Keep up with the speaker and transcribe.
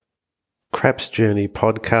Craps Journey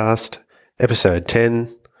podcast, episode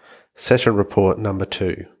 10, session report number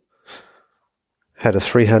 2. Had a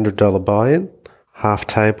 $300 buy-in, half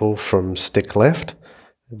table from stick left,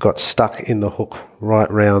 got stuck in the hook right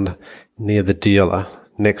round near the dealer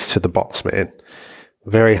next to the box man.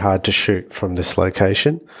 Very hard to shoot from this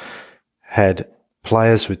location. Had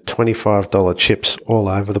players with $25 chips all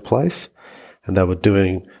over the place, and they were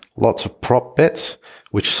doing lots of prop bets,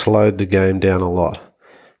 which slowed the game down a lot.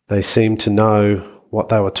 They seemed to know what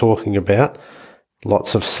they were talking about,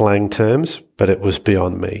 lots of slang terms, but it was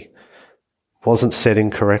beyond me. Wasn't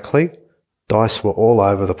setting correctly, dice were all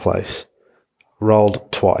over the place.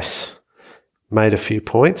 Rolled twice. Made a few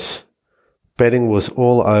points. Betting was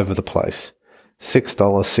all over the place.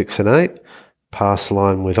 $6, 6 and 8, pass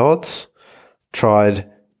line with odds.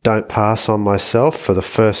 Tried don't pass on myself for the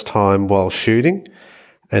first time while shooting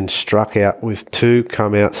and struck out with 2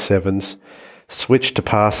 come out 7s, switched to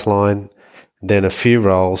pass line, then a few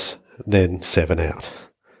rolls, then 7 out.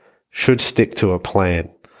 Should stick to a plan.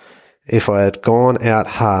 If I had gone out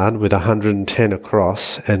hard with 110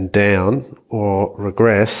 across and down or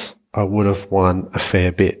regress, I would have won a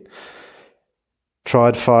fair bit.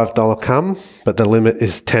 Tried $5 come, but the limit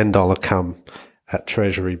is $10 come at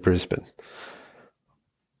Treasury Brisbane.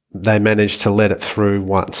 They managed to let it through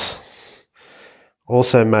once.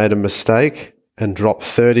 Also made a mistake and dropped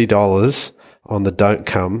 $30 on the don't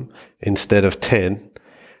come instead of 10,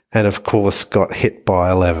 and of course got hit by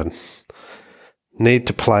 11. Need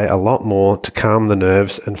to play a lot more to calm the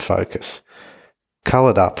nerves and focus.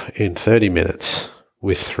 Coloured up in 30 minutes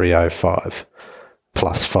with 305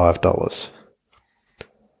 plus $5.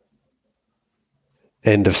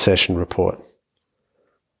 End of session report.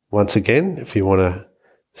 Once again, if you want to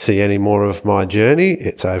see any more of my journey,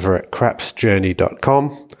 it's over at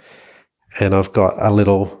crapsjourney.com, and I've got a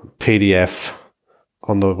little PDF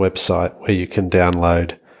on the website where you can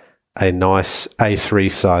download a nice A3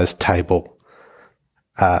 size table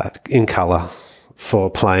in colour for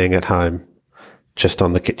playing at home just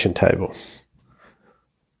on the kitchen table.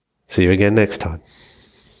 See you again next time.